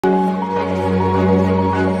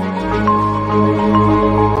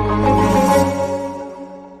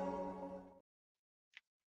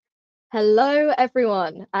Hello,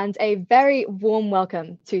 everyone, and a very warm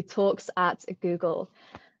welcome to Talks at Google.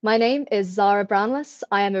 My name is Zara Brownless.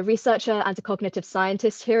 I am a researcher and a cognitive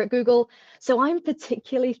scientist here at Google, so I'm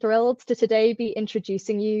particularly thrilled to today be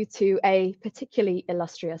introducing you to a particularly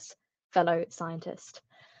illustrious fellow scientist.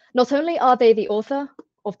 Not only are they the author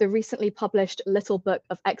of the recently published Little Book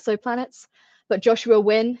of Exoplanets, but Joshua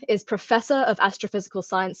Winn is Professor of Astrophysical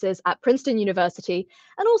Sciences at Princeton University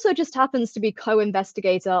and also just happens to be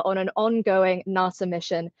co-investigator on an ongoing NASA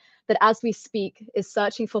mission that, as we speak, is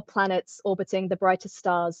searching for planets orbiting the brightest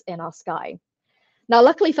stars in our sky. Now,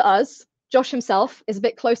 luckily for us, Josh himself is a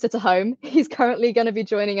bit closer to home. He's currently going to be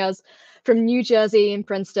joining us from New Jersey in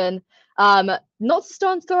Princeton, not a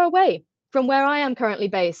stone's throw away from where I am currently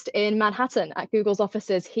based in Manhattan at Google's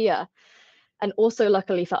offices here. And also,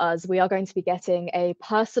 luckily for us, we are going to be getting a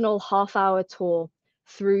personal half-hour tour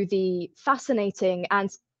through the fascinating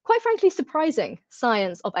and, quite frankly, surprising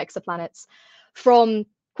science of exoplanets from,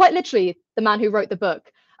 quite literally, the man who wrote the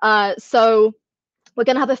book. So we're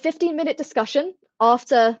going to have a 15-minute discussion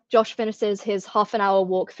after Josh finishes his half-an-hour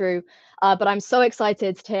walkthrough, but I'm so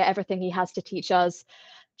excited to hear everything he has to teach us.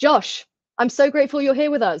 Josh, I'm so grateful you're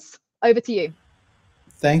here with us. Over to you.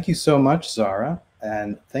 Thank you so much, Zara.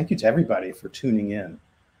 And thank you to everybody for tuning in.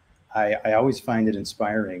 I always find it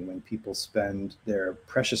inspiring when people spend their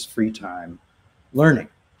precious free time learning,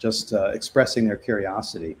 just expressing their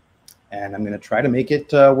curiosity. And I'm going to try to make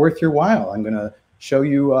it worth your while. I'm going to show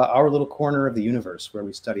you our little corner of the universe where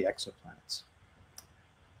we study exoplanets.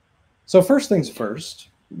 So first things first,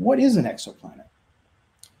 what is an exoplanet?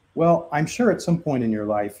 Well, I'm sure at some point in your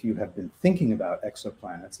life you have been thinking about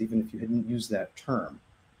exoplanets, even if you hadn't used that term,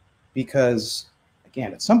 because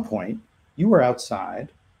again, at some point, you were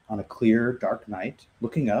outside on a clear, dark night,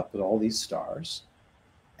 looking up at all these stars,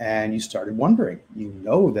 and you started wondering. You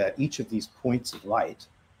know that each of these points of light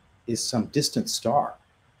is some distant star,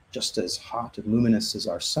 just as hot and luminous as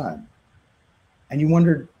our sun. And you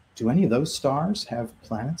wondered, do any of those stars have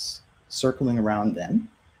planets circling around them?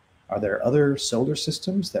 Are there other solar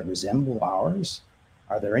systems that resemble ours?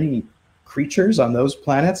 Are there any creatures on those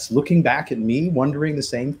planets looking back at me, wondering the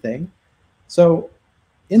same thing? So,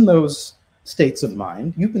 in those states of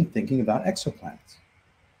mind, you've been thinking about exoplanets.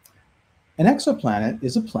 An exoplanet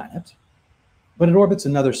is a planet, but it orbits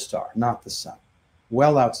another star, not the sun,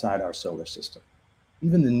 well outside our solar system.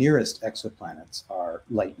 Even the nearest exoplanets are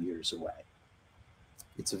light years away.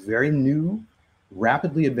 It's a very new,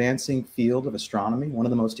 rapidly advancing field of astronomy, one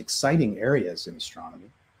of the most exciting areas in astronomy,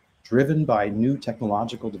 driven by new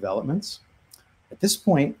technological developments. At this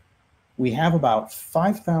point, we have about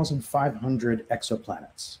 5,500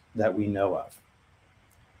 exoplanets that we know of.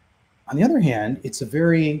 On the other hand, it's a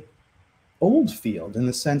very old field in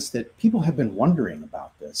the sense that people have been wondering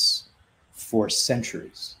about this for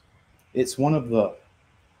centuries. It's one of the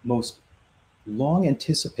most long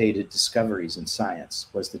anticipated discoveries in science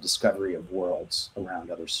was the discovery of worlds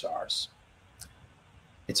around other stars.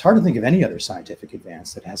 It's hard to think of any other scientific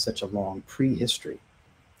advance that has such a long prehistory.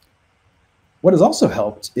 What has also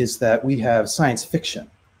helped is that we have science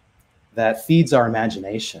fiction that feeds our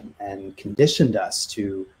imagination and conditioned us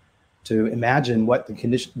to imagine what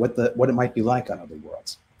it might be like on other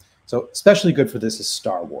worlds. So especially good for this is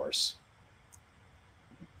Star Wars.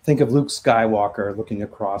 Think of Luke Skywalker looking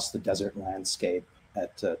across the desert landscape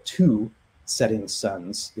at two setting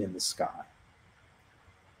suns in the sky.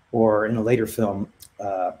 Or in a later film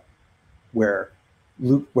where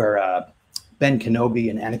Ben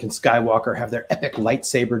Kenobi and Anakin Skywalker have their epic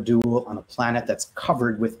lightsaber duel on a planet that's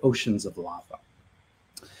covered with oceans of lava.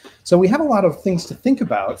 So we have a lot of things to think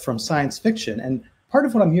about from science fiction. And part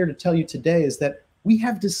of what I'm here to tell you today is that we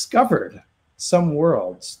have discovered some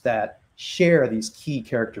worlds that share these key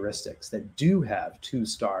characteristics, that do have two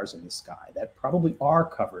stars in the sky, that probably are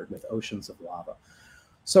covered with oceans of lava.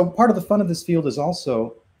 So part of the fun of this field is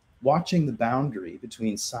also watching the boundary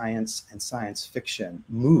between science and science fiction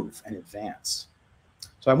move and advance.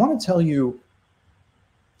 So I want to tell you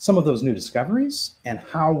some of those new discoveries and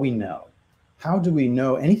how we know. How do we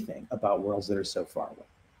know anything about worlds that are so far away?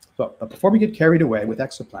 But before we get carried away with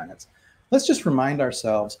exoplanets, let's just remind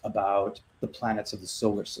ourselves about the planets of the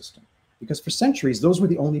solar system. Because for centuries, those were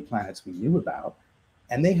the only planets we knew about,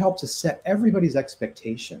 and they helped to set everybody's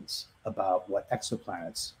expectations about what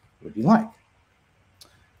exoplanets would be like.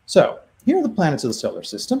 So here are the planets of the solar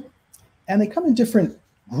system, and they come in different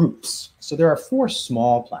groups. So there are 4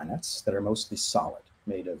 small planets that are mostly solid,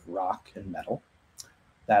 made of rock and metal.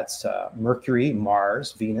 That's Mercury,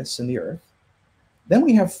 Mars, Venus, and the Earth. Then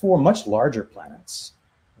we have 4 much larger planets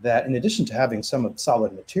that, in addition to having some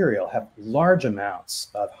solid material, have large amounts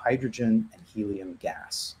of hydrogen and helium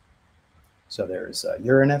gas. So there's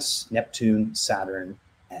Uranus, Neptune, Saturn,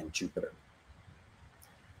 and Jupiter.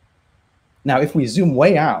 Now, if we zoom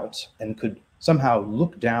way out and could somehow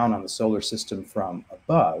look down on the solar system from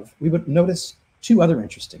above, we would notice two other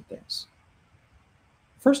interesting things.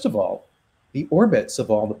 First of all, the orbits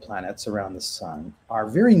of all the planets around the sun are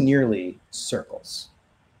very nearly circles.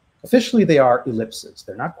 Officially, they are ellipses.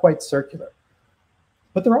 They're not quite circular,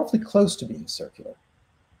 but they're awfully close to being circular.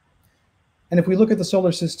 And if we look at the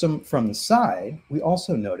solar system from the side, we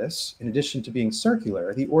also notice, in addition to being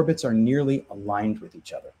circular, the orbits are nearly aligned with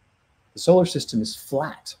each other. The solar system is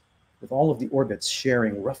flat, with all of the orbits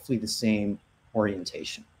sharing roughly the same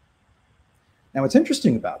orientation. Now, what's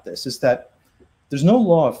interesting about this is that there's no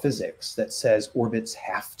law of physics that says orbits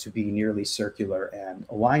have to be nearly circular and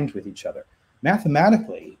aligned with each other.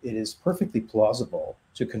 Mathematically, it is perfectly plausible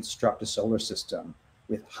to construct a solar system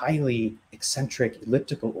with highly eccentric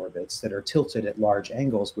elliptical orbits that are tilted at large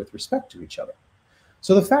angles with respect to each other.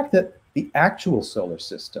 So the fact that the actual solar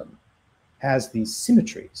system has these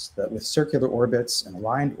symmetries, that with circular orbits and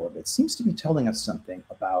aligned orbits, seems to be telling us something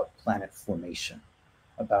about planet formation,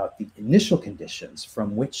 about the initial conditions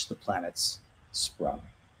from which the planets sprung.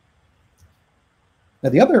 Now,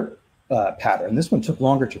 the other pattern, this one took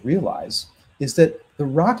longer to realize, is that the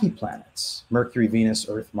rocky planets, Mercury, Venus,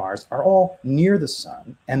 Earth, Mars, are all near the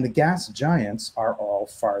sun, and the gas giants are all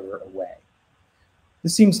farther away.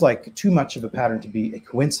 This seems like too much of a pattern to be a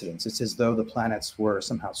coincidence. It's as though the planets were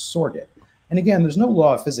somehow sorted. And again, there's no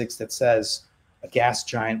law of physics that says a gas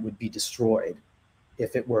giant would be destroyed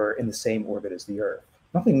if it were in the same orbit as the Earth.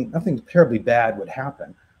 Nothing terribly bad would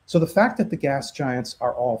happen. So the fact that the gas giants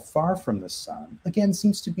are all far from the sun, again,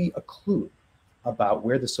 seems to be a clue about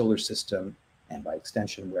where the solar system, and by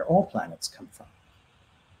extension, where all planets come from.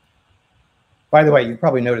 By the way, you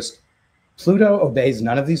probably noticed Pluto obeys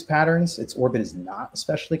none of these patterns. Its orbit is not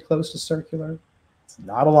especially close to circular. It's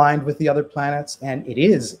not aligned with the other planets, and it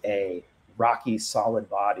is a rocky, solid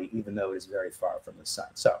body, even though it is very far from the sun.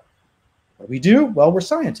 So what do we do? Well, we're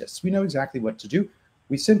scientists. We know exactly what to do.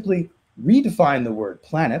 We simply redefine the word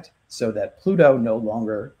planet so that Pluto no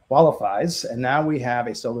longer qualifies, and now we have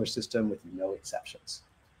a solar system with no exceptions.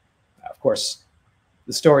 Of course,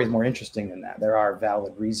 the story is more interesting than that. There are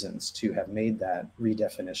valid reasons to have made that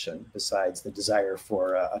redefinition besides the desire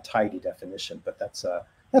for a tidy definition, but that's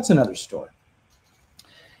another story.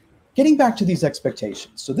 Getting back to these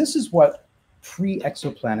expectations. So this is what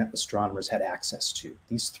pre-exoplanet astronomers had access to,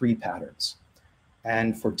 these three patterns.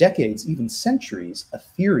 And for decades, even centuries, a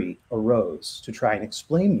theory arose to try and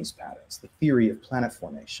explain these patterns, the theory of planet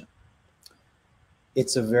formation.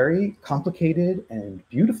 It's a very complicated and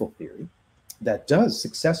beautiful theory that does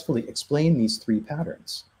successfully explain these three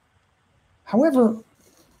patterns. However,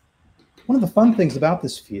 one of the fun things about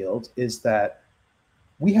this field is that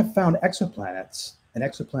we have found exoplanets and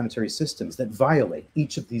exoplanetary systems that violate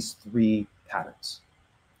each of these three patterns.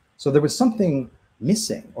 So there was something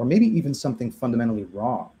missing, or maybe even something fundamentally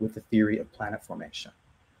wrong with the theory of planet formation.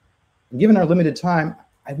 And given our limited time,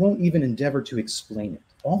 I won't even endeavor to explain it.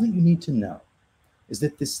 All that you need to know is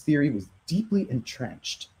that this theory was deeply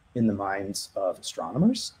entrenched in the minds of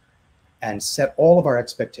astronomers and set all of our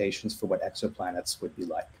expectations for what exoplanets would be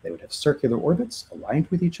like. They would have circular orbits aligned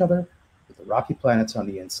with each other, with the rocky planets on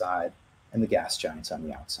the inside and the gas giants on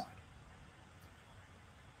the outside.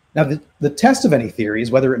 Now, the test of any theory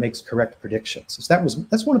is whether it makes correct predictions. So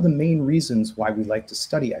that's one of the main reasons why we like to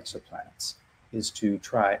study exoplanets, is to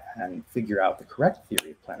try and figure out the correct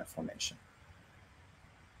theory of planet formation.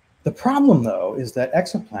 The problem, though, is that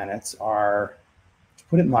exoplanets are, to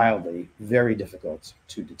put it mildly, very difficult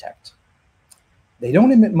to detect. They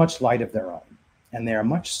don't emit much light of their own, and they are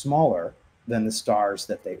much smaller than the stars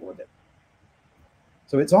that they orbit.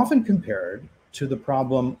 So it's often compared to the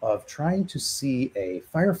problem of trying to see a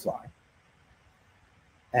firefly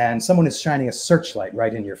and someone is shining a searchlight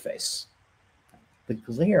right in your face. The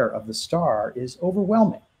glare of the star is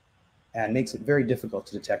overwhelming and makes it very difficult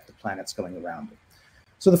to detect the planets going around it.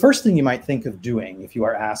 So the first thing you might think of doing if you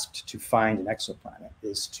are asked to find an exoplanet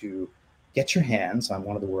is to get your hands on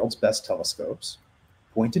one of the world's best telescopes,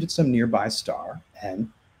 point it at some nearby star, and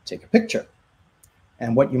take a picture.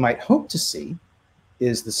 And what you might hope to see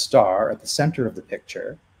is the star at the center of the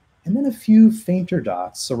picture, and then a few fainter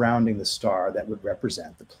dots surrounding the star that would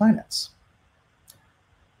represent the planets.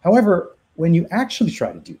 However, when you actually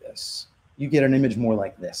try to do this, you get an image more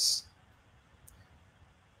like this.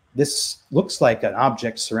 This looks like an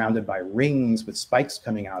object surrounded by rings with spikes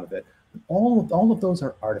coming out of it. All of those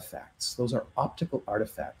are artifacts. Those are optical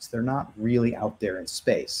artifacts. They're not really out there in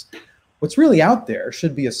space. What's really out there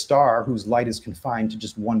should be a star whose light is confined to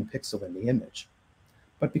just one pixel in the image.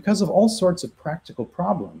 But because of all sorts of practical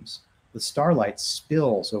problems, the starlight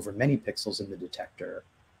spills over many pixels in the detector,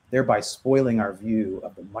 thereby spoiling our view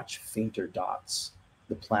of the much fainter dots,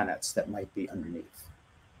 the planets that might be underneath.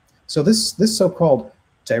 So this so-called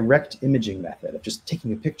direct imaging method of just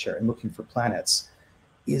taking a picture and looking for planets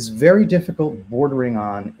is very difficult, bordering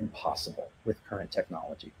on impossible with current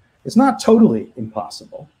technology. It's not totally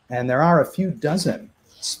impossible, and there are a few dozen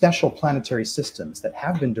special planetary systems that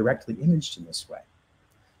have been directly imaged in this way.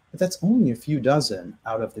 But that's only a few dozen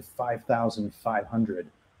out of the 5,500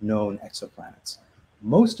 known exoplanets.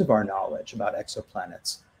 Most of our knowledge about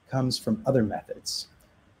exoplanets comes from other methods,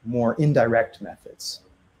 more indirect methods,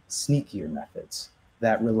 sneakier methods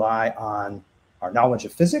that rely on our knowledge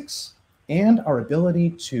of physics and our ability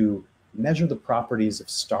to measure the properties of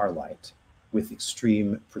starlight with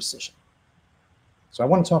extreme precision. So I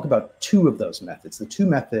want to talk about two of those methods, the two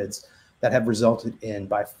methods that have resulted in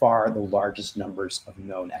by far the largest numbers of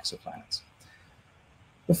known exoplanets.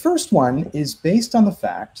 The first one is based on the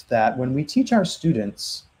fact that when we teach our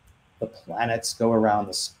students the planets go around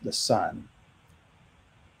the sun,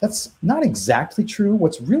 that's not exactly true.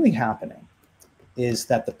 What's really happening is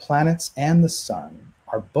that the planets and the sun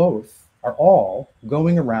are all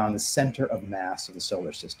going around the center of mass of the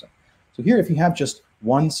solar system. So here, if you have just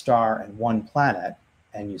one star and one planet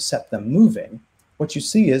and you set them moving, what you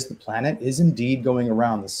see is the planet is indeed going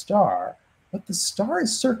around the star, but the star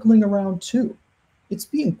is circling around too. It's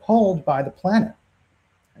being pulled by the planet.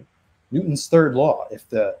 Right? Newton's third law, if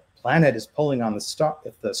the planet is pulling on the star,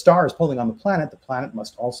 if the star is pulling on the planet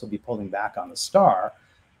must also be pulling back on the star.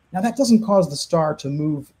 Now that doesn't cause the star to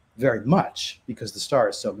move very much because the star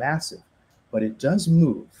is so massive, but it does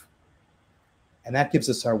move. And that gives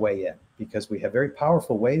us our way in because we have very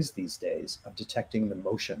powerful ways these days of detecting the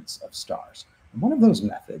motions of stars. And one of those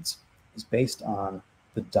methods is based on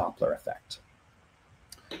the Doppler effect.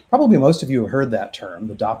 Probably most of you have heard that term,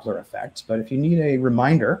 the Doppler effect, but if you need a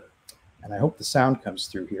reminder, and I hope the sound comes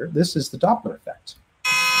through here, this is the Doppler effect.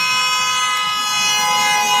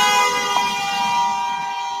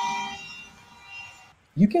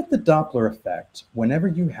 You get the Doppler effect whenever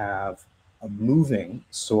you have a moving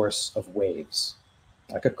source of waves,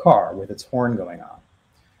 like a car with its horn going on.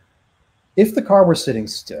 If the car were sitting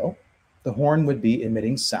still, the horn would be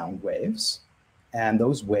emitting sound waves, and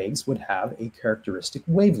those waves would have a characteristic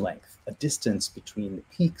wavelength, a distance between the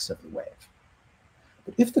peaks of the wave.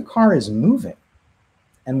 But if the car is moving,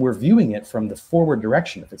 and we're viewing it from the forward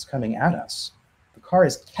direction, if it's coming at us, the car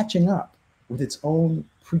is catching up with its own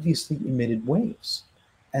previously emitted waves.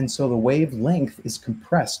 And so the wavelength is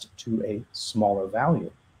compressed to a smaller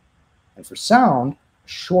value. And for sound, a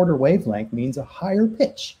shorter wavelength means a higher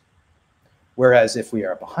pitch. Whereas if we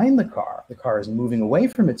are behind the car is moving away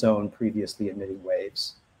from its own previously emitted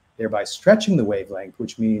waves, thereby stretching the wavelength,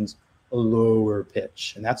 which means a lower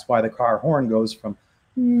pitch. And that's why the car horn goes from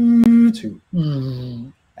to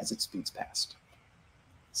as it speeds past.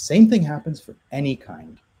 Same thing happens for any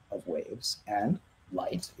kind of waves, and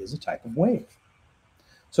light is a type of wave.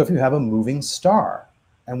 So if you have a moving star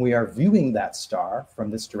and we are viewing that star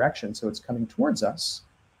from this direction, so it's coming towards us,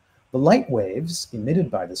 the light waves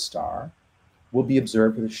emitted by the star will be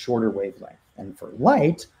observed with a shorter wavelength. And for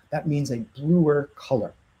light, that means a bluer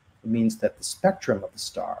color. It means that the spectrum of the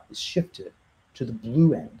star is shifted to the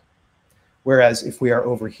blue end. Whereas if we are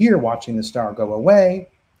over here watching the star go away,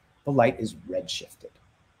 the light is redshifted.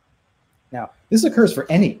 Now, this occurs for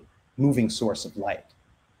any moving source of light.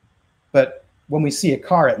 But when we see a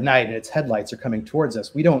car at night and its headlights are coming towards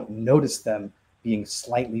us, we don't notice them being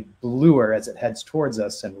slightly bluer as it heads towards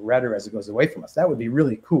us and redder as it goes away from us. That would be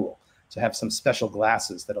really cool to have some special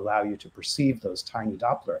glasses that allow you to perceive those tiny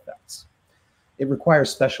Doppler effects. It requires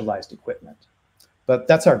specialized equipment. But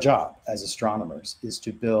that's our job as astronomers, is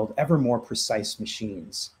to build ever more precise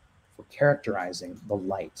machines for characterizing the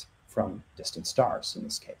light from distant stars in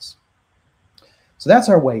this case. So that's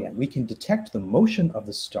our way in. We can detect the motion of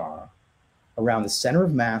the star around the center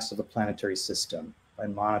of mass of a planetary system by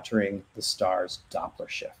monitoring the star's Doppler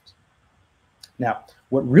shift. Now,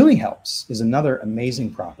 what really helps is another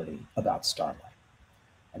amazing property about starlight.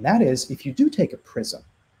 And that is, if you do take a prism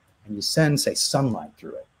and you send, say, sunlight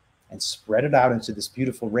through it and spread it out into this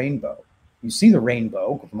beautiful rainbow, you see the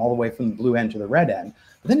rainbow from all the way from the blue end to the red end.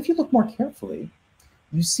 But then if you look more carefully,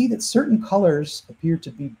 you see that certain colors appear to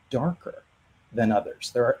be darker than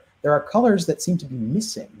others. There are colors that seem to be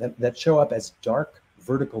missing, that show up as dark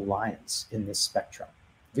vertical lines in this spectrum,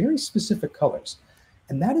 very specific colors.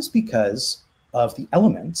 And that is because of the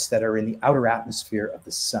elements that are in the outer atmosphere of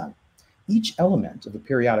the sun. Each element of the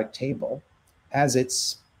periodic table has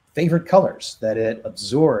its favorite colors that it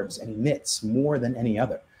absorbs and emits more than any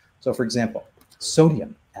other. So for example,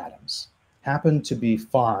 sodium atoms happen to be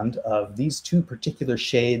fond of these two particular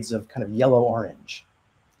shades of kind of yellow-orange.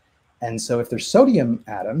 And so if there's sodium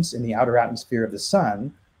atoms in the outer atmosphere of the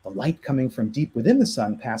sun, the light coming from deep within the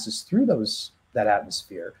sun passes through that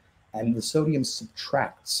atmosphere, and the sodium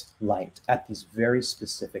subtracts light at these very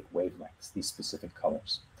specific wavelengths, these specific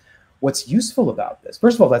colors. What's useful about this,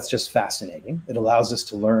 first of all, that's just fascinating. It allows us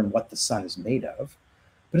to learn what the sun is made of,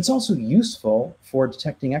 but it's also useful for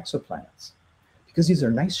detecting exoplanets because these are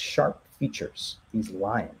nice sharp features, these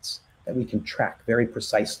lines that we can track very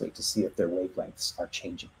precisely to see if their wavelengths are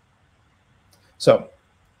changing. So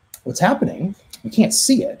what's happening, we can't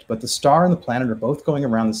see it, but the star and the planet are both going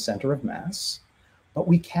around the center of mass, but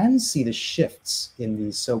we can see the shifts in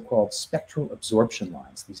these so-called spectral absorption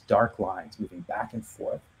lines, these dark lines moving back and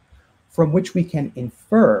forth, from which we can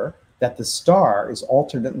infer that the star is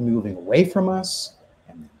alternately moving away from us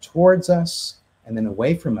and then towards us and then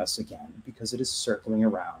away from us again because it is circling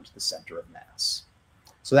around the center of mass.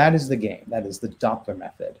 So that is the game. That is the Doppler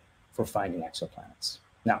method for finding exoplanets.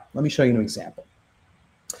 Now, let me show you an example.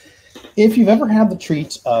 If you've ever had the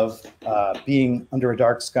treat of being under a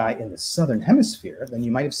dark sky in the southern hemisphere, then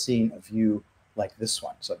you might have seen a view like this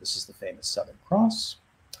one. So this is the famous Southern Cross.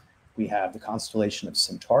 We have the constellation of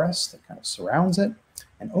Centaurus that kind of surrounds it.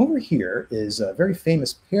 And over here is a very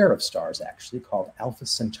famous pair of stars, actually, called Alpha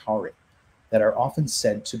Centauri, that are often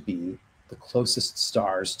said to be the closest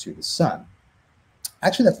stars to the sun.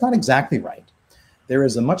 Actually, that's not exactly right. There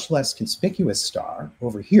is a much less conspicuous star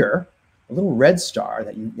over here, a little red star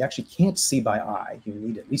that you actually can't see by eye. You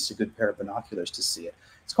need at least a good pair of binoculars to see it.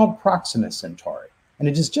 It's called Proxima Centauri, and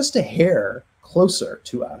it is just a hair closer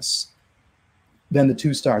to us than the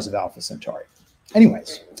two stars of Alpha Centauri.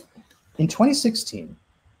 Anyways, in 2016,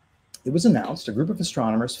 it was announced a group of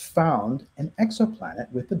astronomers found an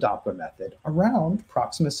exoplanet with the Doppler method around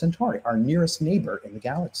Proxima Centauri, our nearest neighbor in the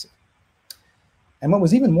galaxy. And what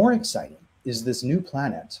was even more exciting is this new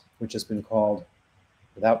planet, which has been called,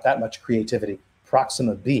 without that much creativity,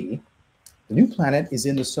 Proxima b. The new planet is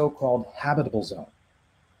in the so-called habitable zone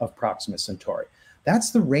of Proxima Centauri.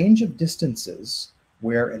 That's the range of distances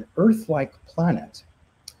where an Earth-like planet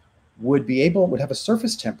would have a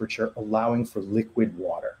surface temperature allowing for liquid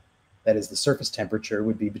water. That is, the surface temperature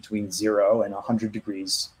would be between 0 and 100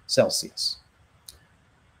 degrees Celsius.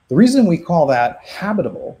 The reason we call that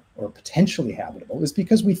habitable or potentially habitable is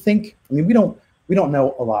because we think, we don't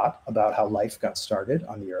know a lot about how life got started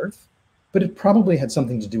on the Earth, but it probably had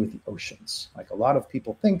something to do with the oceans. Like, a lot of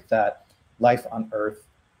people think that life on Earth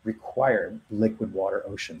required liquid water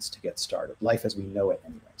oceans to get started, life as we know it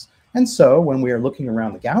anyways. And so when we are looking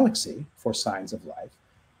around the galaxy for signs of life,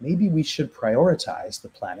 maybe we should prioritize the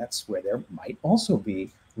planets where there might also be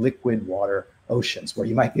liquid water oceans, where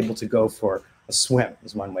you might be able to go for a swim,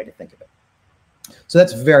 is one way to think of it. So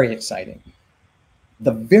that's very exciting.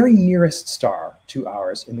 The very nearest star to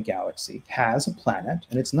ours in the galaxy has a planet,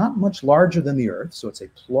 and it's not much larger than the Earth, so it's a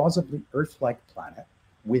plausibly Earth-like planet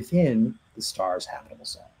within the star's habitable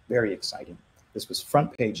zone. Very exciting. This was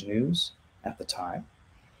front page news at the time.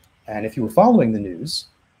 And if you were following the news,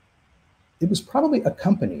 it was probably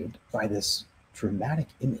accompanied by this dramatic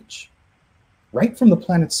image right from the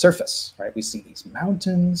planet's surface, right? We see these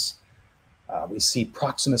mountains. We see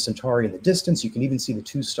Proxima Centauri in the distance. You can even see the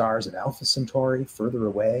two stars of Alpha Centauri further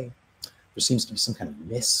away. There seems to be some kind of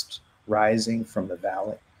mist rising from the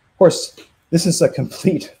valley. Of course, this is a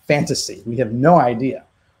complete fantasy. We have no idea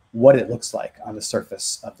what it looks like on the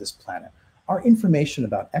surface of this planet. Our information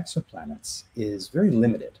about exoplanets is very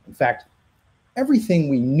limited. In fact, everything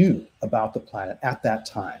we knew about the planet at that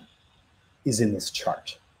time is in this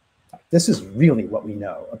chart. This is really what we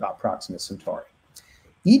know about Proxima Centauri.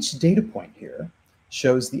 Each data point here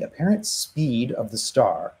shows the apparent speed of the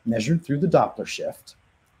star measured through the Doppler shift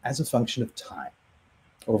as a function of time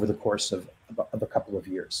over the course of a couple of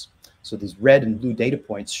years. So these red and blue data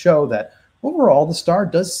points show that overall the star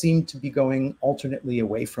does seem to be going alternately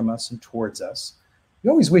away from us and towards us.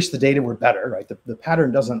 You always wish the data were better, right? The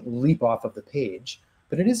pattern doesn't leap off of the page,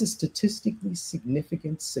 but it is a statistically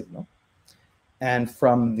significant signal. And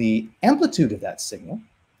from the amplitude of that signal,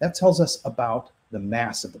 that tells us about the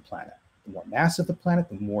mass of the planet. The more mass of the planet,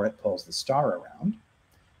 the more it pulls the star around.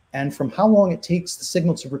 And from how long it takes the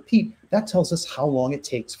signal to repeat, that tells us how long it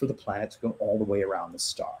takes for the planet to go all the way around the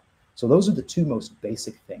star. So those are the two most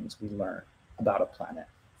basic things we learn about a planet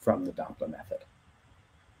from the Doppler method.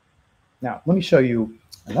 Now, let me show you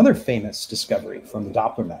another famous discovery from the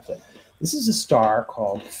Doppler method. This is a star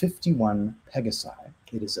called 51 Pegasi.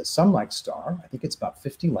 It is a sun-like star. I think it's about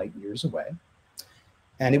 50 light years away.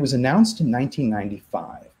 And it was announced in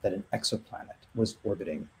 1995 that an exoplanet was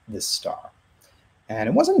orbiting this star. And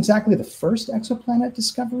it wasn't exactly the first exoplanet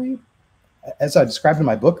discovery. As I described in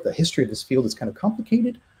my book, the history of this field is kind of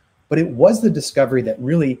complicated, but it was the discovery that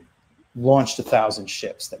really launched 1,000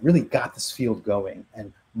 ships, that really got this field going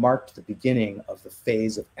and marked the beginning of the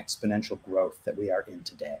phase of exponential growth that we are in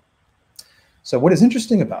today. So what is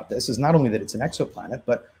interesting about this is not only that it's an exoplanet,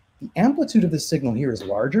 but the amplitude of the signal here is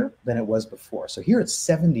larger than it was before. So here it's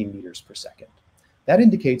 70 meters per second. That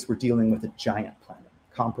indicates we're dealing with a giant planet,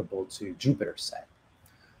 comparable to Jupiter, say.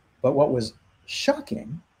 But what was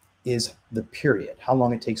shocking is the period, how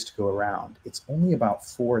long it takes to go around. It's only about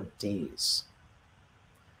 4 days.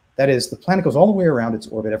 That is, the planet goes all the way around its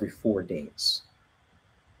orbit every 4 days.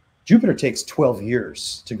 Jupiter takes 12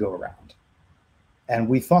 years to go around. And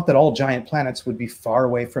we thought that all giant planets would be far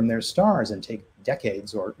away from their stars and take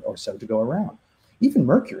decades or so to go around. Even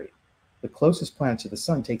Mercury, the closest planet to the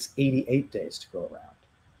sun, takes 88 days to go around.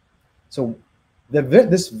 So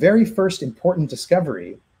this very first important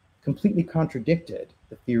discovery completely contradicted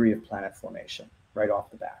the theory of planet formation right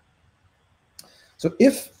off the bat. So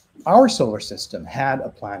if our solar system had a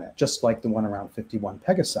planet just like the one around 51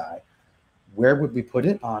 Pegasi, where would we put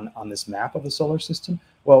it on this map of the solar system?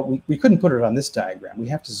 Well, we couldn't put it on this diagram. We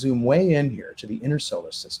have to zoom way in here to the inner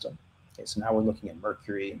solar system. Okay, so now we're looking at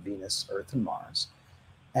Mercury and Venus, Earth, and Mars.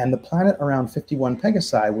 And the planet around 51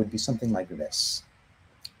 Pegasi would be something like this,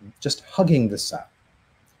 just hugging the sun.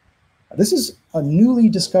 This is a newly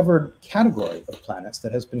discovered category of planets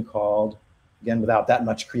that has been called, again, without that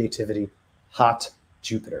much creativity, hot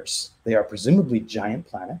Jupiters. They are presumably giant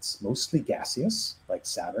planets, mostly gaseous, like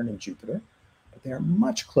Saturn and Jupiter, but they are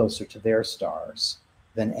much closer to their stars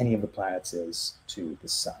than any of the planets is to the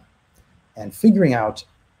sun. And figuring out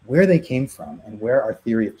where they came from and where our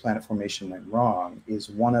theory of planet formation went wrong is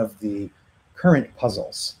one of the current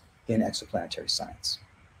puzzles in exoplanetary science.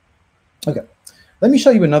 Okay, let me show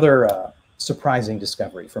you another surprising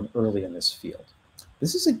discovery from early in this field.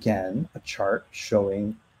 This is again a chart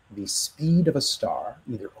showing the speed of a star,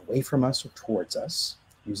 either away from us or towards us,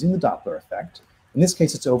 using the Doppler effect. In this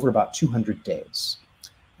case, it's over about 200 days.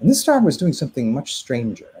 And this star was doing something much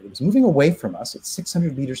stranger. It was moving away from us at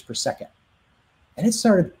 600 meters per second. And it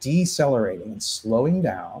started decelerating and slowing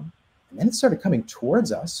down. And then it started coming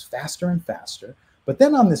towards us faster and faster. But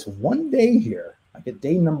then on this one day here, like at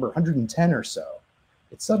day number 110 or so,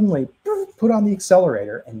 it suddenly put on the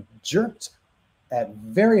accelerator and jerked at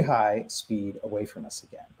very high speed away from us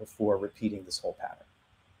again before repeating this whole pattern.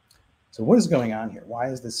 So what is going on here? Why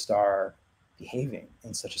is this star behaving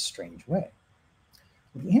in such a strange way?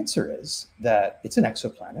 Well, the answer is that it's an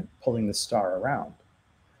exoplanet pulling the star around.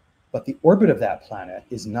 But the orbit of that planet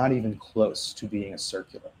is not even close to being a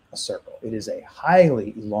circle. It is a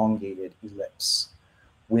highly elongated ellipse,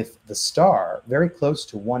 with the star very close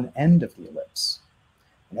to one end of the ellipse.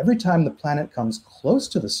 And every time the planet comes close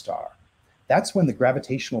to the star, that's when the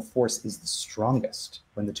gravitational force is the strongest,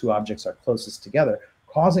 when the two objects are closest together,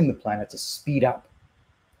 causing the planet to speed up.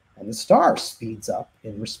 And the star speeds up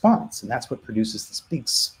in response, and that's what produces this big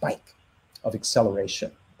spike of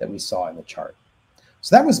acceleration that we saw in the chart.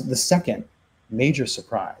 So that was the second major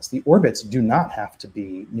surprise. The orbits do not have to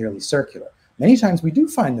be nearly circular. Many times we do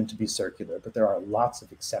find them to be circular, but there are lots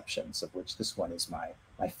of exceptions, of which this one is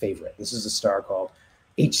my favorite. This is a star called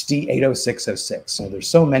HD 80606. So there's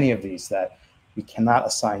so many of these that we cannot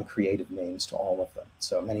assign creative names to all of them.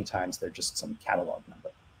 So many times they're just some catalog number.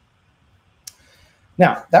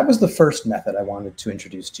 Now, that was the first method I wanted to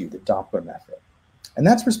introduce to you, the Doppler method. And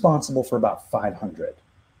that's responsible for about 500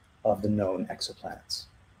 of the known exoplanets.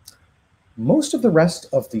 Most of the rest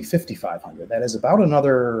of the 5,500, that is about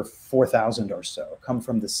another 4,000 or so, come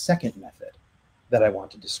from the second method that I want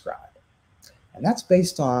to describe. And that's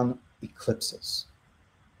based on eclipses.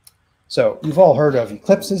 So you've all heard of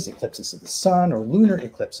eclipses of the sun or lunar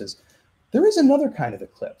eclipses. There is another kind of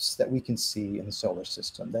eclipse that we can see in the solar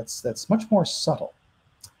system that's much more subtle.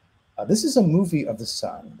 This is a movie of the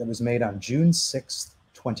sun that was made on June 6th,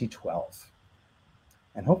 2012.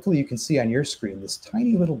 And hopefully you can see on your screen this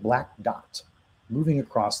tiny little black dot moving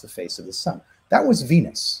across the face of the sun. That was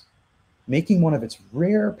Venus, making one of its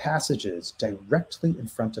rare passages directly in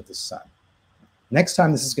front of the sun. Next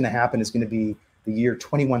time this is going to happen is going to be the year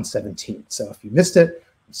 2117. So if you missed it,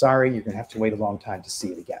 I'm sorry, you're going to have to wait a long time to see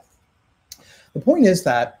it again. The point is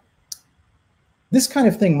that this kind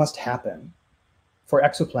of thing must happen for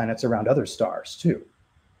exoplanets around other stars too.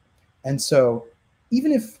 And so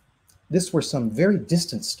even if this were some very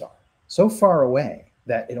distant star, so far away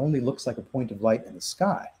that it only looks like a point of light in the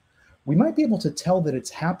sky, we might be able to tell that it's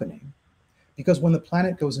happening because when the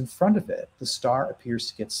planet goes in front of it, the star appears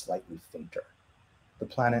to get slightly fainter. The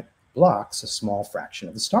planet blocks a small fraction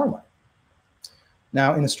of the starlight.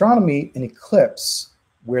 Now, in astronomy, an eclipse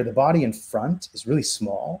where the body in front is really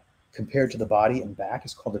small compared to the body in back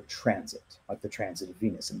is called a transit, like the transit of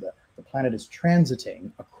Venus, and the planet is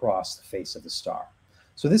transiting across the face of the star.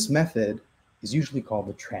 So this method is usually called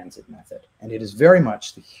the transit method, and it is very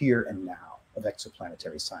much the here and now of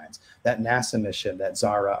exoplanetary science. That NASA mission that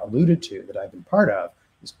Zara alluded to, that I've been part of,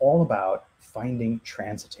 is all about finding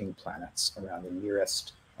transiting planets around the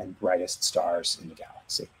nearest and brightest stars in the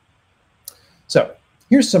galaxy. So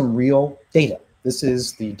here's some real data. This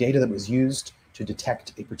is the data that was used to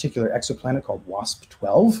detect a particular exoplanet called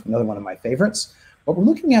WASP-12, another one of my favorites. What we're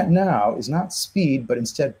looking at now is not speed, but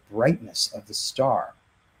instead brightness of the star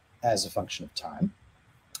as a function of time.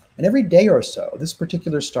 And every day or so, this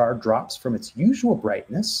particular star drops from its usual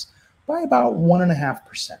brightness by about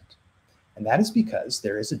 1.5%. And that is because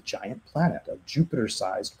there is a giant planet, a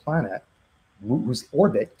Jupiter-sized planet, whose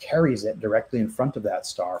orbit carries it directly in front of that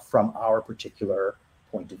star from our particular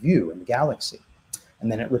point of view in the galaxy.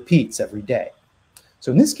 And then it repeats every day.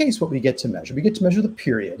 So in this case, what we get to measure the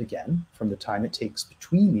period, again, from the time it takes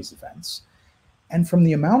between these events. And from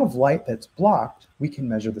the amount of light that's blocked, we can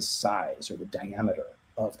measure the size or the diameter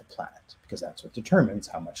of the planet, because that's what determines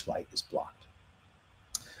how much light is blocked.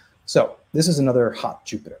 So this is another hot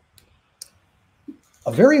Jupiter.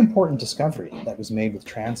 A very important discovery that was made with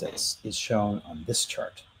transits is shown on this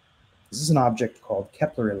chart. This is an object called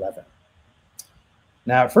Kepler-11.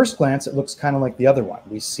 Now, at first glance, it looks kind of like the other one.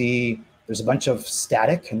 We see there's a bunch of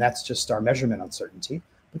static, and that's just our measurement uncertainty.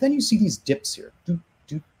 But then you see these dips here. Doop,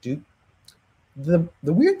 doop, doop.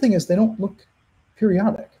 The weird thing is they don't look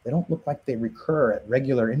periodic. They don't look like they recur at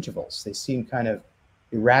regular intervals. They seem kind of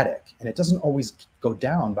erratic, and it doesn't always go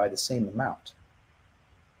down by the same amount.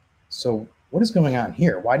 So what is going on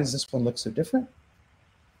here? Why does this one look so different?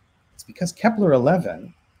 It's because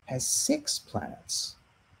Kepler-11 has 6 planets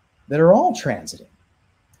that are all transiting.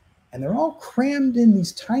 And they're all crammed in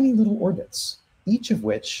these tiny little orbits, each of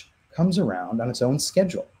which comes around on its own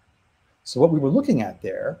schedule. So what we were looking at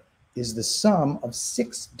there is the sum of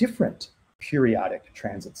 6 different periodic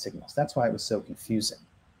transit signals. That's why it was so confusing.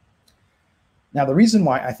 Now, the reason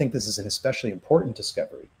why I think this is an especially important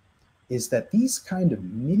discovery is that these kind of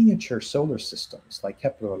miniature solar systems like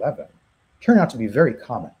Kepler-11 turn out to be very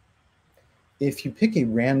common. If you pick a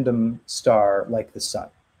random star like the sun,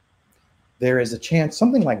 there is a chance,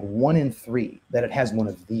 something like 1 in 3, that it has one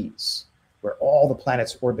of these, where all the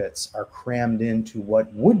planet's orbits are crammed into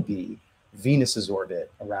what would be Venus's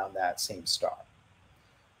orbit around that same star.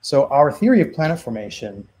 So our theory of planet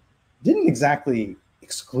formation didn't exactly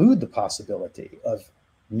exclude the possibility of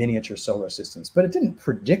miniature solar systems, but it didn't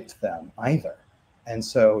predict them either. And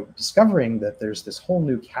so discovering that there's this whole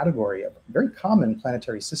new category of very common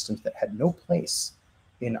planetary systems that had no place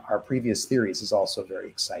in our previous theories is also very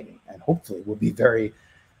exciting, and hopefully will be very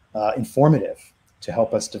informative to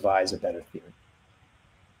help us devise a better theory.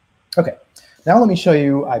 Okay, now let me show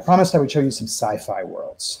you, I promised I would show you some sci-fi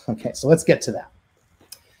worlds. Okay, so let's get to that.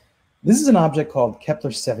 This is an object called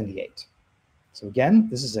Kepler-78. So again,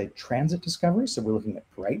 this is a transit discovery, so we're looking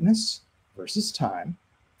at brightness versus time.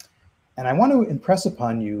 And I want to impress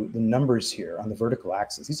upon you the numbers here on the vertical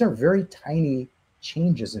axis. These are very tiny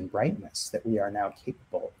changes in brightness that we are now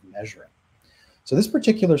capable of measuring. So this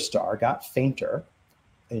particular star got fainter,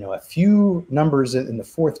 a few numbers in the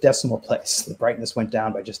 4th decimal place. The brightness went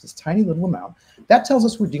down by just this tiny little amount. That tells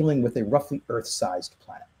us we're dealing with a roughly Earth-sized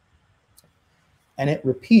planet. And it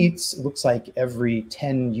repeats, it looks like every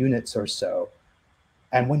 10 units or so.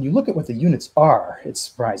 And when you look at what the units are, it's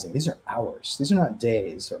surprising. These are hours. These are not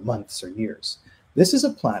days or months or years. This is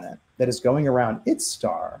a planet that is going around its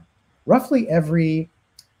star roughly every,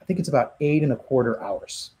 I think it's about 8.25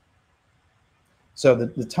 hours. So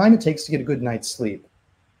the time it takes to get a good night's sleep,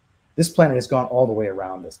 this planet has gone all the way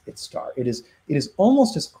around its star. It is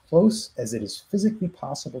almost as close as it is physically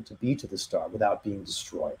possible to be to the star without being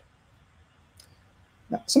destroyed.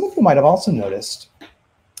 Now, some of you might have also noticed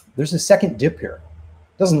there's a second dip here.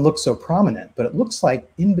 It doesn't look so prominent, but it looks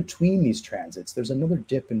like in between these transits, there's another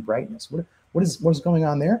dip in brightness. What is going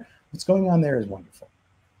on there? What's going on there is wonderful.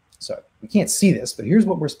 So we can't see this, but here's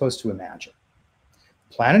what we're supposed to imagine.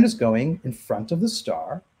 The planet is going in front of the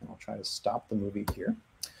star, and I'll try to stop the movie here.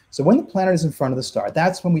 So when the planet is in front of the star,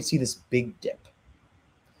 that's when we see this big dip.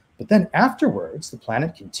 But then afterwards, the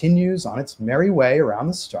planet continues on its merry way around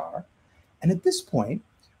the star. And at this point,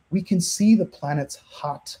 we can see the planet's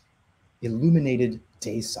hot, illuminated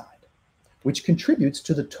day side, which contributes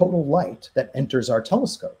to the total light that enters our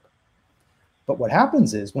telescope. But what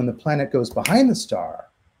happens is when the planet goes behind the star,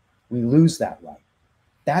 we lose that light.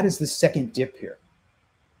 That is the second dip here.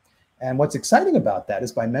 And what's exciting about that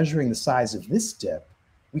is by measuring the size of this dip,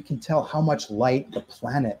 we can tell how much light the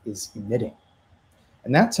planet is emitting.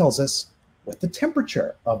 And that tells us what the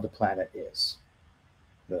temperature of the planet is.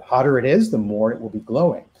 The hotter it is, the more it will be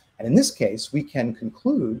glowing. And in this case, we can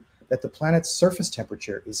conclude that the planet's surface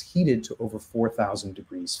temperature is heated to over 4,000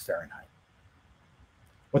 degrees Fahrenheit.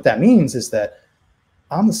 What that means is that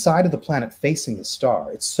on the side of the planet facing the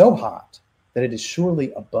star, it's so hot that it is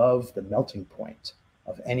surely above the melting point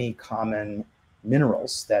of any common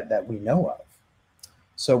minerals that we know of.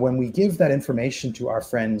 So when we give that information to our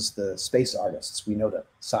friends, the space artists, we know the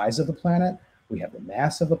size of the planet, we have the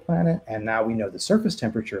mass of the planet, and now we know the surface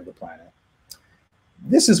temperature of the planet.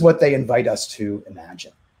 This is what they invite us to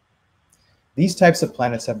imagine. These types of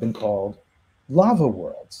planets have been called lava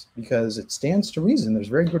worlds because it stands to reason, there's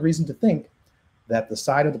very good reason to think that the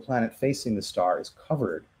side of the planet facing the star is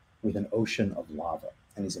covered with an ocean of lava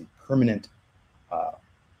and is in permanent,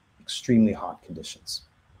 extremely hot conditions.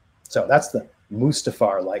 So that's the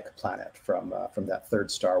Mustafar-like planet from that third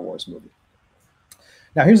Star Wars movie.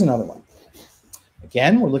 Now here's another one.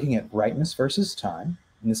 Again, we're looking at brightness versus time.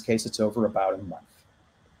 In this case, it's over about a month.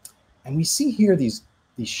 And we see here these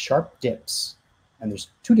sharp dips, and there's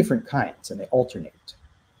two different kinds, and they alternate.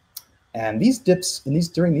 And these dips,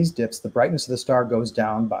 during these dips, the brightness of the star goes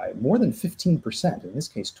down by more than 15%, in this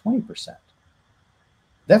case, 20%.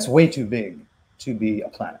 That's way too big to be a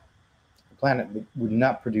planet. A planet would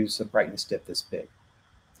not produce a brightness dip this big.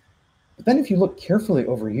 But then if you look carefully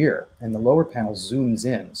over here, and the lower panel zooms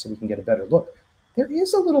in so we can get a better look, there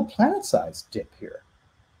is a little planet-sized dip here.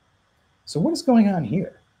 So what is going on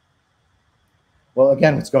here? Well,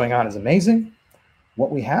 again, what's going on is amazing.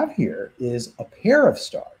 What we have here is a pair of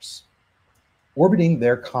stars orbiting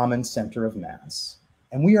their common center of mass,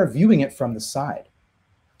 and we are viewing it from the side.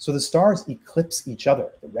 So the stars eclipse each other.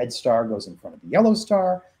 The red star goes in front of the yellow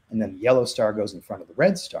star, and then the yellow star goes in front of the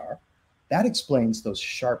red star. That explains those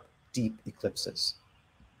sharp, deep eclipses.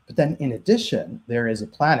 But then in addition, there is a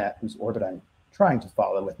planet whose orbit I'm trying to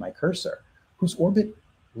follow with my cursor, whose orbit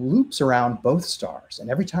loops around both stars. And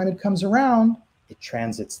every time it comes around, it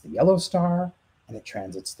transits the yellow star and it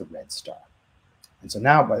transits the red star. And so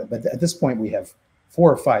now, but at this point, we have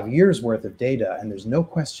 4 or 5 years worth of data, and there's no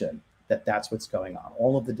question that that's what's going on.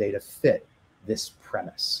 All of the data fit this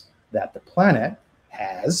premise that the planet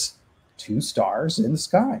has 2 stars in the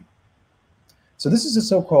sky. So this is a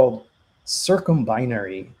so-called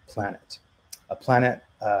circumbinary planet, a planet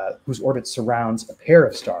whose orbit surrounds a pair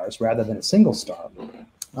of stars rather than a single star.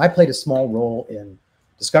 I played a small role in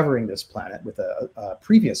discovering this planet with a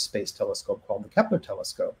previous space telescope called the Kepler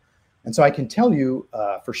telescope. And so I can tell you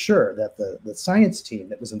for sure that the science team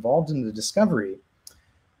that was involved in the discovery,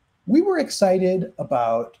 we were excited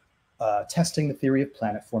about testing the theory of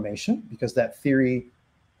planet formation because that theory,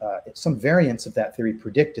 some variants of that theory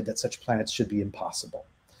predicted that such planets should be impossible,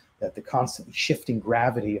 that the constantly shifting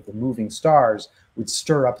gravity of the moving stars would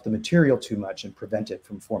stir up the material too much and prevent it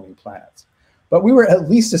from forming planets. But we were at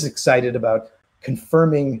least as excited about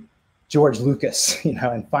confirming George Lucas,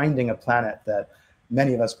 and finding a planet that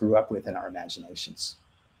many of us grew up with in our imaginations.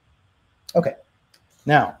 Okay,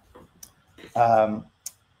 now,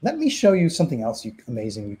 let me show you something else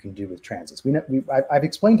amazing you can do with transits. I've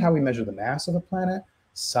explained how we measure the mass of a planet,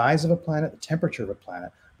 size of a planet, the temperature of a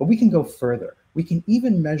planet, but we can go further. We can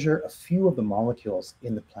even measure a few of the molecules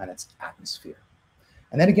in the planet's atmosphere.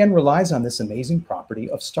 And that again relies on this amazing property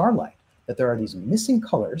of starlight, that there are these missing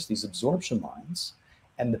colors, these absorption lines,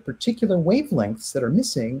 and the particular wavelengths that are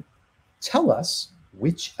missing tell us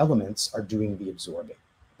which elements are doing the absorbing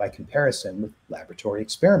by comparison with laboratory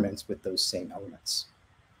experiments with those same elements.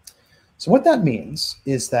 So what that means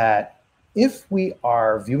is that if we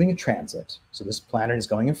are viewing a transit, so this planet is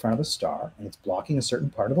going in front of a star and it's blocking a certain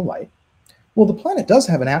part of the light, well, the planet does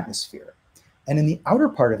have an atmosphere. And in the outer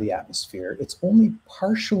part of the atmosphere, it's only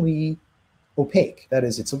partially opaque. That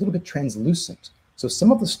is, it's a little bit translucent. So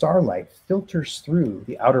some of the starlight filters through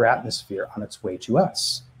the outer atmosphere on its way to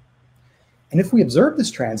us. And if we observe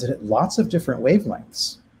this transit at lots of different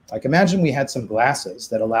wavelengths, like imagine we had some glasses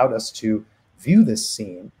that allowed us to view this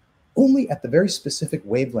scene only at the very specific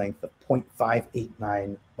wavelength of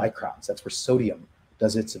 0.589 microns. That's where sodium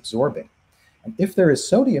does its absorbing. And if there is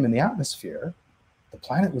sodium in the atmosphere, the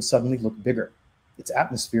planet would suddenly look bigger. Its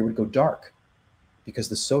atmosphere would go dark because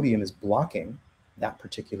the sodium is blocking that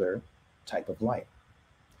particular type of light.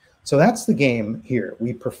 So that's the game here.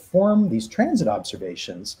 We perform these transit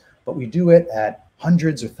observations, but we do it at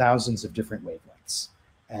hundreds or thousands of different wavelengths.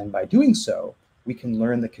 And by doing so, we can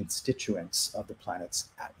learn the constituents of the planet's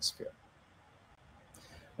atmosphere.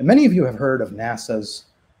 And many of you have heard of NASA's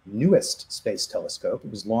newest space telescope. It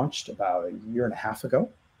was launched about a year and a half ago,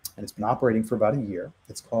 and it's been operating for about a year.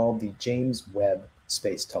 It's called the James Webb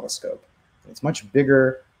Space Telescope. It's much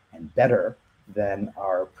bigger and better than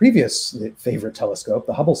our previous favorite telescope,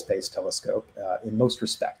 the Hubble Space Telescope, in most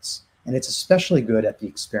respects. And it's especially good at the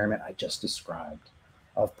experiment I just described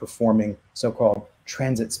of performing so-called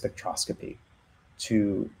transit spectroscopy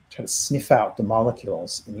to try to sniff out the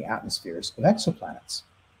molecules in the atmospheres of exoplanets.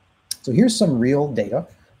 So here's some real data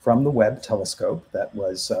from the Webb telescope that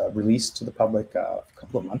was released to the public a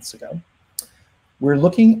couple of months ago. We're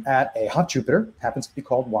looking at a hot Jupiter, happens to be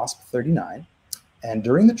called WASP-39, and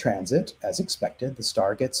during the transit, as expected, the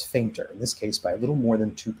star gets fainter, in this case by a little more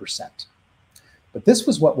than 2%. But this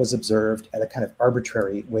was what was observed at a kind of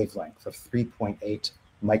arbitrary wavelength of 3.8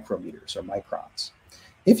 micrometers or microns.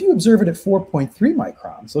 If you observe it at 4.3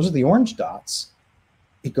 microns, those are the orange dots,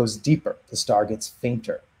 it goes deeper, the star gets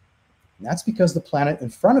fainter. And that's because the planet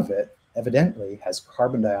in front of it evidently has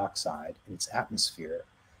carbon dioxide in its atmosphere,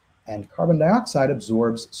 and carbon dioxide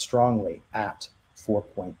absorbs strongly at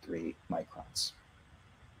 4.3 microns.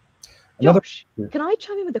 Josh, can I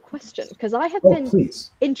chime in with a question? Because I have been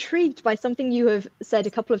intrigued by something you have said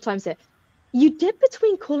a couple of times here. You dip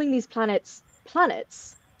between calling these planets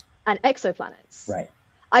planets and exoplanets. Right.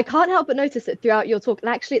 I can't help but notice it throughout your talk. And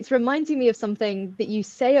actually, it's reminding me of something that you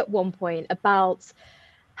say at one point about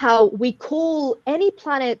how we call any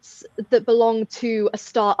planets that belong to a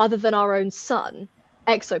star other than our own sun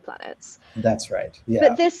exoplanets. That's right. Yeah.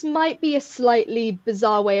 But this might be a slightly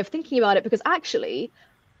bizarre way of thinking about it, because actually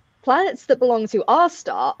planets that belong to our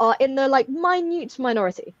star are in the minute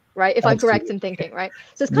minority, right? If I'm correct in thinking, right?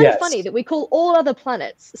 So it's kind of funny that we call all other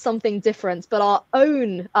planets something different, but our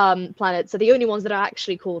own planets are the only ones that are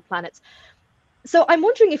actually called planets. So I'm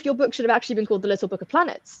wondering if your book should have actually been called The Little Book of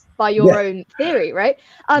Planets by your own theory, right?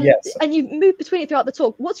 Yes. And you move between it throughout the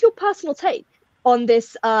talk. What's your personal take on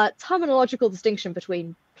this terminological distinction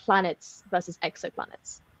between planets versus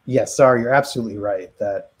exoplanets? Yes, Zara, you're absolutely right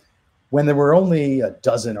that when there were only a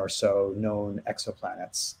dozen or so known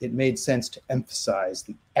exoplanets, it made sense to emphasize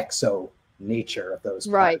the exo nature of those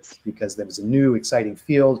planets, because there was a new exciting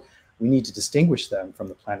field. We need to distinguish them from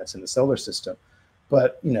the planets in the solar system.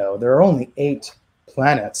 But, there are only 8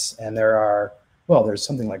 planets, and there's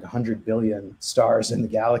something like 100 billion stars in the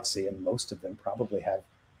galaxy, and most of them probably have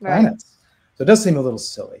planets. So it does seem a little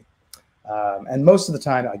silly. And most of the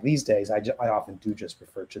time, like these days, I often do just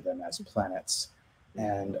refer to them as planets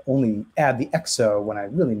and only add the exo when I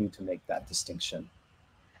really need to make that distinction.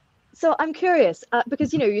 So I'm curious,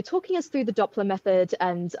 because, you're talking us through the Doppler method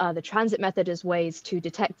and the transit method as ways to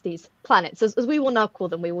detect these planets, as we will now call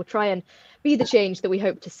them. We will try and be the change that we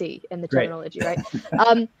hope to see in the terminology, right?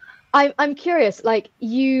 I'm curious,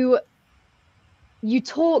 you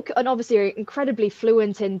talk, and obviously you're incredibly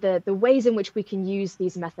fluent in the ways in which we can use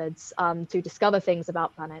these methods to discover things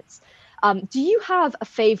about planets. Do you have a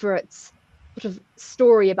favorite sort of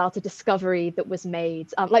story about a discovery that was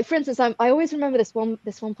made? For instance, I always remember this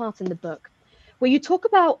one part in the book where you talk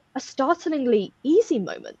about a startlingly easy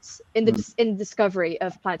moment in the discovery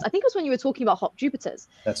of planets. I think it was when you were talking about hot Jupiters.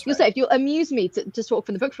 That's right. You'll say, if you'll amuse me to just talk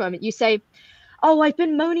from the book for a moment, you say, "Oh, I've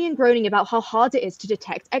been moaning and groaning about how hard it is to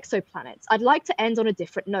detect exoplanets. I'd like to end on a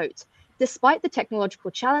different note. Despite the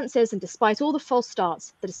technological challenges and despite all the false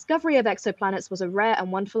starts, the discovery of exoplanets was a rare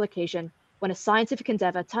and wonderful occasion when a scientific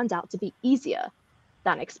endeavor turned out to be easier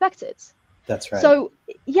than expected." That's right. So,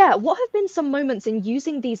 what have been some moments in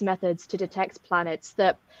using these methods to detect planets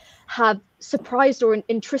that have surprised or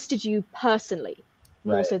interested you personally,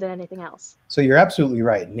 more so than anything else? So you're absolutely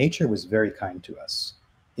right. Nature was very kind to us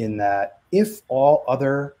in that if all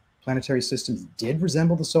other planetary systems did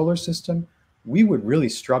resemble the solar system, we would really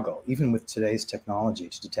struggle, even with today's technology,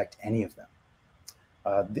 to detect any of them.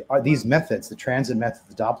 These methods, the transit method,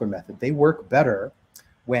 the Doppler method, they work better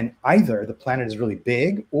when either the planet is really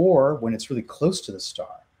big or when it's really close to the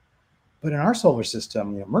star. But in our solar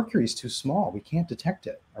system, Mercury is too small. We can't detect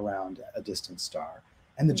it around a distant star.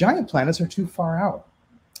 And the giant planets are too far out.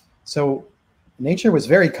 So nature was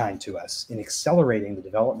very kind to us in accelerating the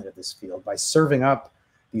development of this field by serving up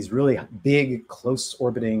these really big, close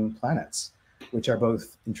orbiting planets, which are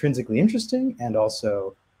both intrinsically interesting and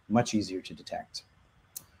also much easier to detect.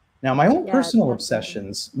 Now, my own personal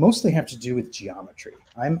obsessions mostly have to do with geometry.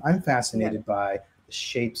 I'm fascinated by the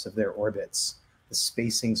shapes of their orbits, the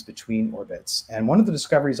spacings between orbits. And one of the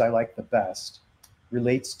discoveries I like the best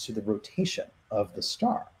relates to the rotation of the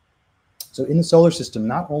star. So in the solar system,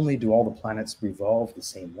 not only do all the planets revolve the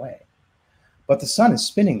same way, But the sun is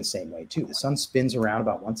spinning the same way too. The sun spins around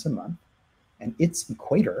about once a month, and its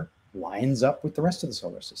equator lines up with the rest of the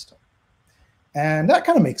solar system. And that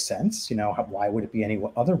kind of makes sense. Why would it be any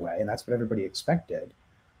other way? And that's what everybody expected.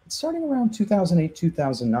 But starting around 2008,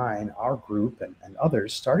 2009, our group and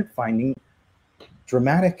others started finding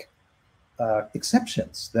dramatic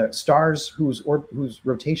exceptions. The stars whose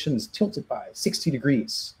rotation is tilted by 60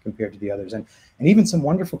 degrees compared to the others. And even some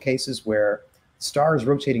wonderful cases where the star is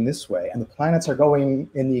rotating this way and the planets are going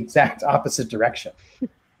in the exact opposite direction.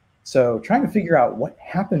 So trying to figure out what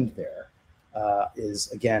happened there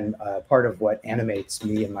is, again, part of what animates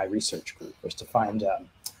me and my research group, was to find,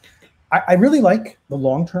 I really like the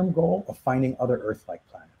long-term goal of finding other Earth-like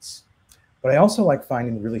planets. But I also like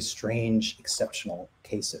finding really strange, exceptional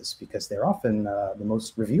cases, because they're often the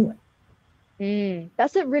most revealing.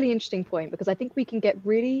 That's a really interesting point, because I think we can get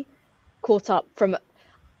really caught up from,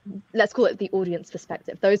 let's call it the audience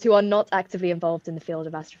perspective, those who are not actively involved in the field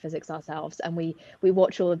of astrophysics ourselves, and we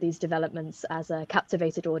watch all of these developments as a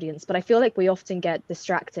captivated audience. But I feel like we often get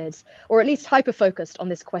distracted, or at least hyper-focused on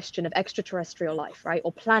this question of extraterrestrial life, right?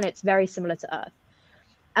 Or planets very similar to Earth.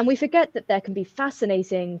 And we forget that there can be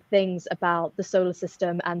fascinating things about the solar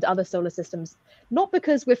system and other solar systems, not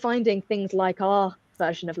because we're finding things like our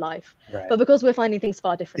version of life, right, but because we're finding things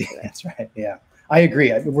far different to it. That's right. Yeah, I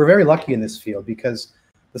agree. We're very lucky in this field, because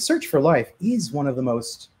the search for life is one of the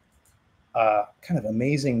most kind of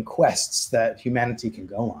amazing quests that humanity can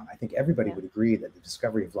go on. I think everybody would agree that the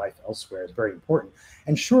discovery of life elsewhere is very important.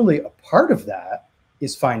 And surely a part of that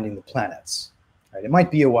is finding the planets. Right? It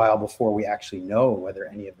might be a while before we actually know whether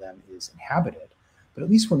any of them is inhabited, but at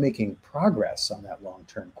least we're making progress on that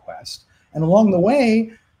long-term quest. And along the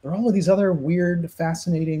way, there are all of these other weird,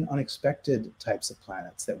 fascinating, unexpected types of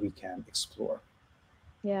planets that we can explore.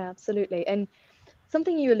 Yeah, absolutely. And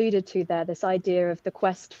something you alluded to there, this idea of the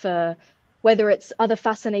quest for whether it's other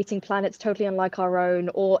fascinating planets totally unlike our own,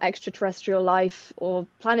 or extraterrestrial life, or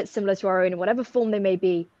planets similar to our own in whatever form they may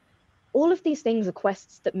be. All of these things are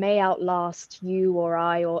quests that may outlast you or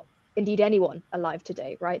I, or indeed anyone alive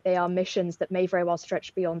today, right? They are missions that may very well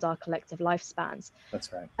stretch beyond our collective lifespans.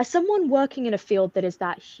 That's right. As someone working in a field that is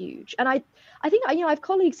that huge, and I think, I have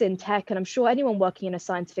colleagues in tech, and I'm sure anyone working in a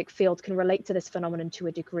scientific field can relate to this phenomenon to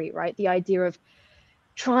a degree, right? The idea of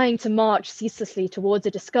trying to march ceaselessly towards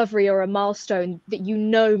a discovery or a milestone that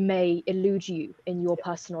may elude you in your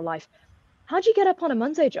personal life. How do you get up on a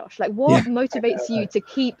Monday, Josh? Like, what motivates you to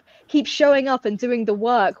keep showing up and doing the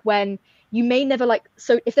work when you may never,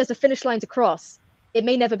 so if there's a finish line to cross, it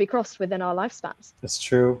may never be crossed within our lifespans? It's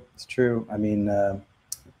true. It's true. I mean,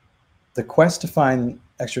 the quest to find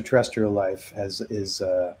extraterrestrial life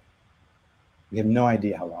we have no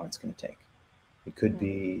idea how long it's going to take. It could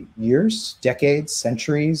be years, decades,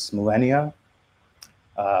 centuries, millennia.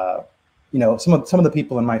 Some of the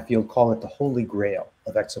people in my field call it the holy grail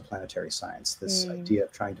of exoplanetary science, this idea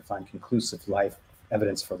of trying to find conclusive life,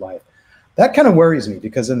 evidence for life. That kind of worries me,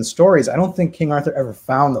 because in the stories, I don't think King Arthur ever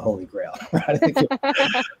found the holy grail. Right?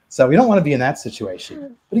 So we don't want to be in that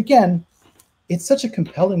situation. But again, it's such a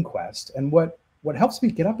compelling quest. And what helps me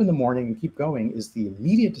get up in the morning and keep going is the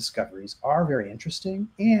immediate discoveries are very interesting.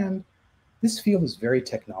 And this field is very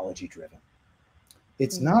technology driven.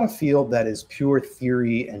 It's not a field that is pure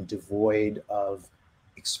theory and devoid of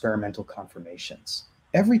experimental confirmations.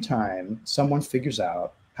 Every time someone figures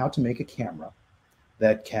out how to make a camera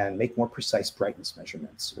that can make more precise brightness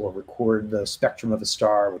measurements or record the spectrum of a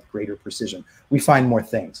star with greater precision, we find more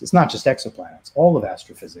things. It's not just exoplanets. All of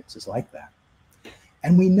astrophysics is like that.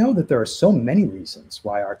 And we know that there are so many reasons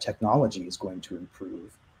why our technology is going to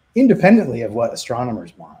improve, independently of what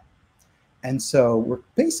astronomers want. And so we're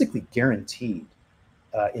basically guaranteed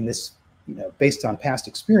in this, based on past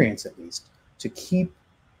experience at least, to keep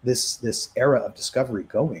this era of discovery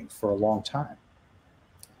going for a long time.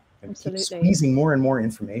 And keep squeezing more and more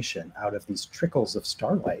information out of these trickles of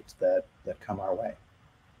starlight that come our way.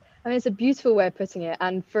 I mean, it's a beautiful way of putting it.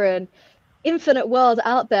 And for an infinite world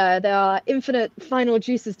out there, there are infinite final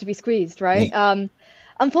juices to be squeezed, right?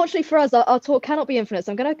 Unfortunately for us, our talk cannot be infinite.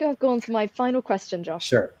 So I'm going to go on to my final question, Josh.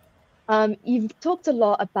 Sure. You've talked a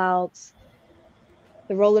lot about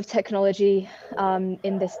the role of technology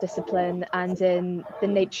in this discipline and in the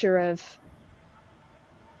nature of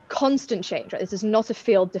constant change, right? This is not a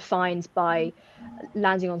field defined by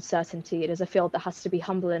landing on certainty. It is a field that has to be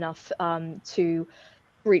humble enough to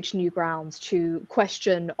breach new grounds, to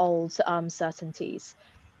question old certainties.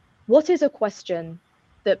 What is a question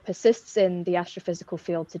that persists in the astrophysical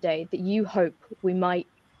field today that you hope we might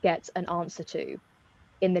get an answer to?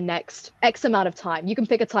 in the next X amount of time? You can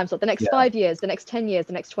pick a time slot, the next 5 years, the next 10 years,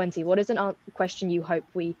 the next 20. What is a question you hope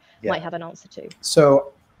we might have an answer to?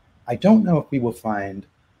 So I don't know if we will find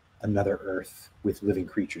another Earth with living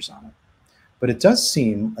creatures on it, but it does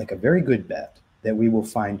seem like a very good bet that we will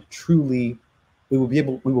find we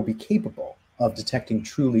will be capable of detecting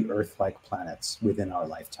truly Earth-like planets within our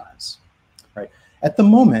lifetimes, right? At the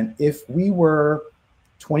moment, if we were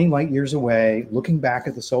 20 light years away, looking back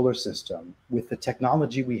at the solar system with the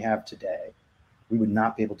technology we have today, we would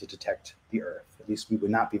not be able to detect the Earth. At least we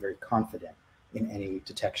would not be very confident in any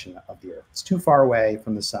detection of the Earth. It's too far away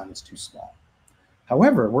from the sun, it's too small.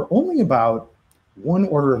 However, we're only about 1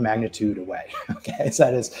 order of magnitude away. Okay, so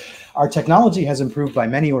that is, our technology has improved by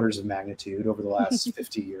many orders of magnitude over the last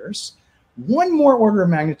 50 years. 1 more order of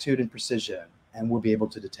magnitude in precision, and we'll be able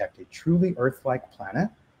to detect a truly Earth-like planet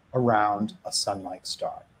around a sun-like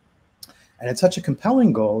star. And it's such a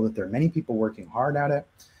compelling goal that there are many people working hard at it.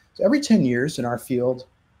 So every 10 years in our field,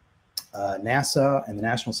 NASA and the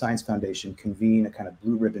National Science Foundation convene a kind of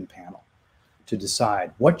blue ribbon panel to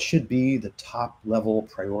decide what should be the top level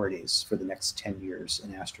priorities for the next 10 years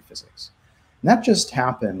in astrophysics. And that just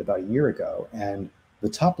happened about a year ago, and the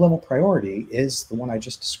top level priority is the one I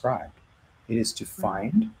just described. It is to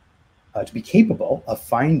to be capable of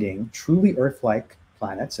finding truly Earth-like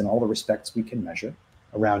planets in all the respects we can measure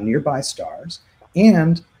around nearby stars,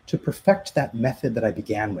 and to perfect that method that I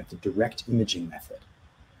began with, the direct imaging method,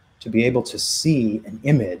 to be able to see an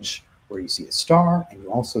image where you see a star and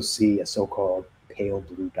you also see a so-called pale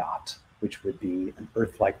blue dot, which would be an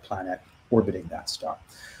Earth-like planet orbiting that star.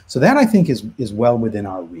 So that, I think, is well within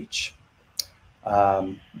our reach.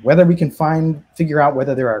 Whether we can figure out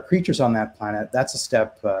whether there are creatures on that planet, that's a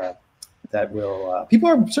step that will, people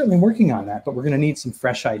are certainly working on that, but we're going to need some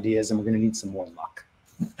fresh ideas and we're going to need some more luck.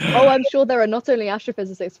 Oh, I'm sure there are not only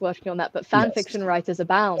astrophysicists working on that, but fan fiction writers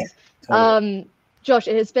abound. Totally. Josh,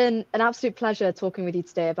 it has been an absolute pleasure talking with you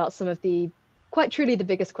today about some of the, quite truly, the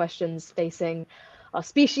biggest questions facing our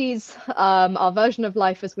species, our version of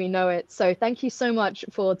life as we know it. So thank you so much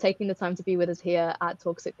for taking the time to be with us here at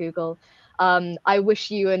Talks at Google. I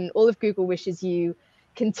wish you, and all of Google wishes you,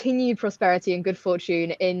 continued prosperity and good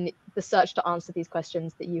fortune in the search to answer these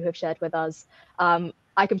questions that you have shared with us.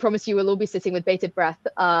 I can promise you we'll all be sitting with bated breath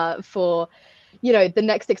for, the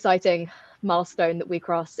next exciting milestone that we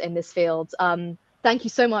cross in this field. Thank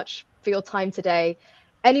you so much for your time today.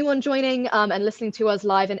 Anyone joining and listening to us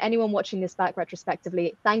live, and anyone watching this back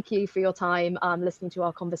retrospectively, thank you for your time listening to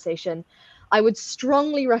our conversation. I would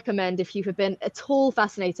strongly recommend, if you have been at all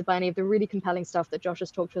fascinated by any of the really compelling stuff that Josh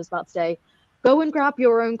has talked to us about today, go and grab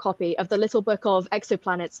your own copy of the Little Book of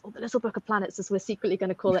Exoplanets, or the Little Book of Planets, as we're secretly going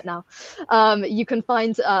to call it now. You can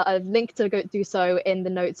find a link to go do so in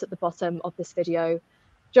the notes at the bottom of this video.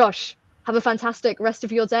 Josh, have a fantastic rest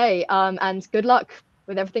of your day, and good luck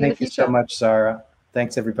with everything in the future. Thank you so much, Zara.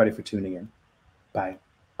 Thanks, everybody, for tuning in. Bye.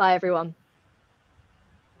 Bye, everyone.